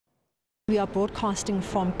We are broadcasting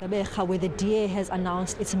from Gqeberha, where the DA has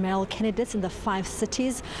announced its mayoral candidates in the 5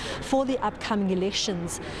 cities for the upcoming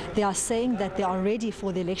elections. They are saying that they are ready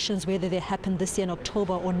for the elections, whether they happen this year in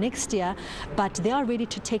October or next year, but they are ready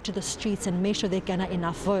to take to the streets and make sure they garner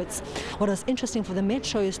enough votes. What was interesting for the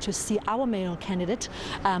Metro is to see our mayoral candidate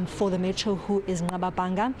for the Metro, who is Nqaba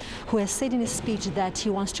Bhanga, who has said in his speech that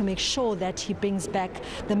he wants to make sure that he brings back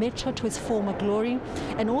the Metro to its former glory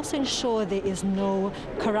and also ensure there is no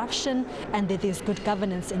corruption and that there's good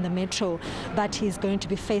governance in the Metro. But he's going to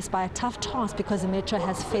be faced by a tough task because the Metro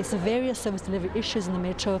has faced various service delivery issues in the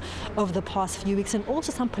Metro over the past few weeks and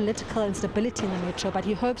also some political instability in the Metro. But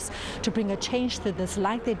he hopes to bring a change to this,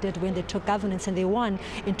 like they did when they took governance and they won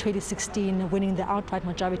in 2016, winning the outright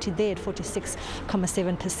majority there at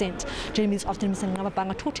 46.7%. Joining me this afternoon, Mr. Nqaba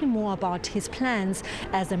Bhanga, talking more about his plans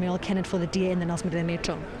as the mayoral candidate for the DA in the Nelson Mandela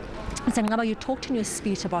Metro. Mr. Nqaba, you talked in your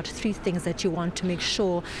speech about 3 things that you want to make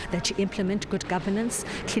sure that you implement: good governance,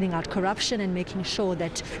 cleaning out corruption, and making sure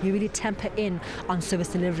that you really tamper in on service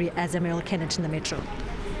delivery as a mayoral candidate in the Metro.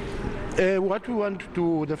 What we want to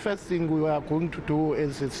do, the first thing we are going to do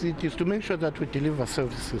as a city is to make sure that we deliver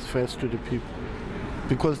services first to the people.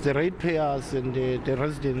 Because the ratepayers and the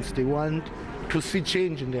residents, they want to see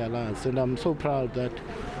change in their lives. And I'm so proud that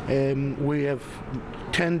we have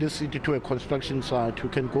turned the city to a construction site. We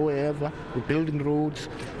can go wherever. We're building roads,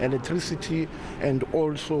 electricity, and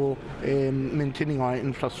also maintaining our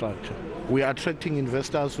infrastructure. We are attracting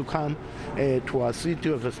investors who come to our city.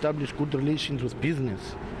 We have established good relations with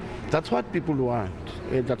business. That's what people want.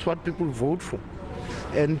 That's what people vote for.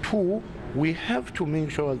 And 2, we have to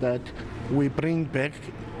make sure that we bring back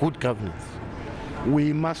good governance.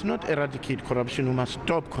 We must not eradicate corruption, we must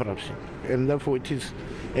stop corruption. And therefore it is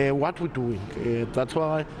what we're doing. That's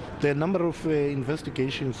why the number of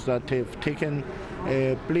investigations that have taken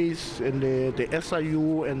place and the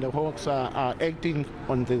SIU and the Hawks are acting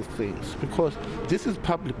on these things. Because this is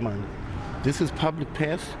public money, this is public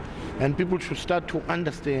purse, and people should start to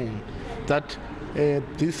understand that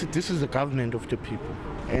this is the government of the people.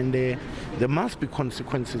 And there must be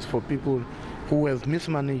consequences for people who have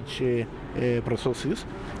mismanaged resources,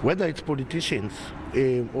 whether it's politicians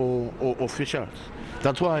or officials.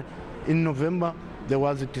 That's why in November there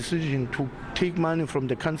was a decision to take money from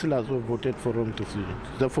the councillors who voted for wrong decisions.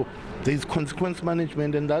 Therefore, there is consequence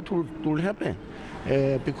management, and that will happen.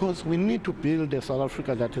 Because we need to build a South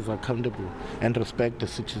Africa that is accountable and respect the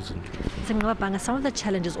citizens. Nqaba Bhanga, some of the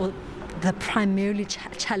challenges, or the primarily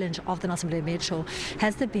challenge of the Nelson Mandela Metro,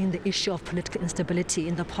 has there been the issue of political instability.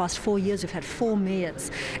 In the past 4 years, we've had 4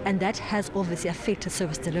 mayors, and that has obviously affected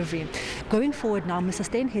service delivery. Going forward now, Mr.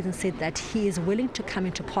 Steenhuisen said that he is willing to come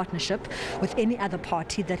into partnership with any other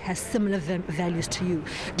party that has similar values to you.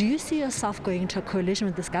 Do you see yourself going into a coalition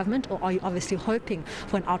with this government, or are you obviously hoping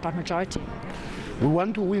for an outright majority? We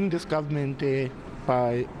want to win this government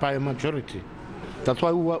by a majority. That's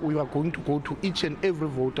why we are going to go to each and every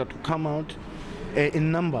voter to come out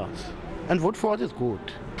in numbers and vote for what is good.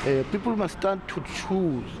 People must start to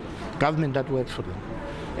choose government that works for them.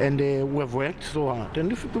 And we have worked so hard.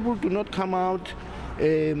 And if people do not come out,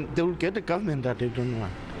 they will get a government that they don't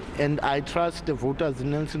want. And I trust the voters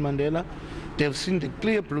in Nelson Mandela. They have seen the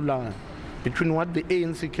clear blue line between what the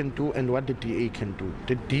ANC can do and what the DA can do.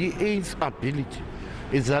 The DA's ability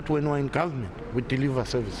is that when we're in government, we deliver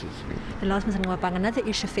services. The last, Mr. Nqaba Bhanga, another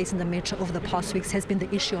issue facing the Metro over the past weeks has been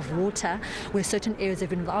the issue of water, where certain areas have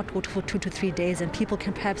been without water for 2 to 3 days, and people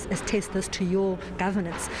can perhaps attest this to your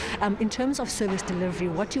governance. In terms of service delivery,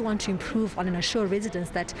 what do you want to improve on and assure residents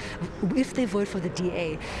that if they vote for the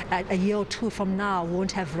DA, a year or 2 from now,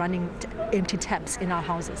 won't have running empty taps in our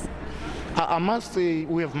houses? I must say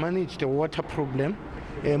we have managed the water problem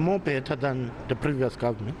more better than the previous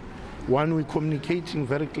government. One, we're communicating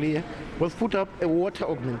very clear. We've put up a water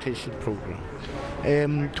augmentation program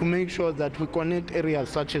to make sure that we connect areas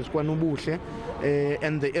such as KwaNobuhle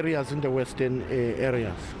and the areas in the western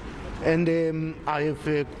areas. And I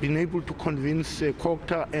have been able to convince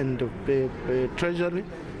COGTA and Treasury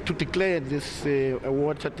to declare this a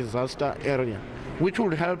water disaster area, which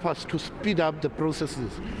will help us to speed up the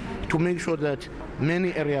processes to make sure that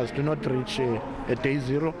many areas do not reach a day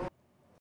zero.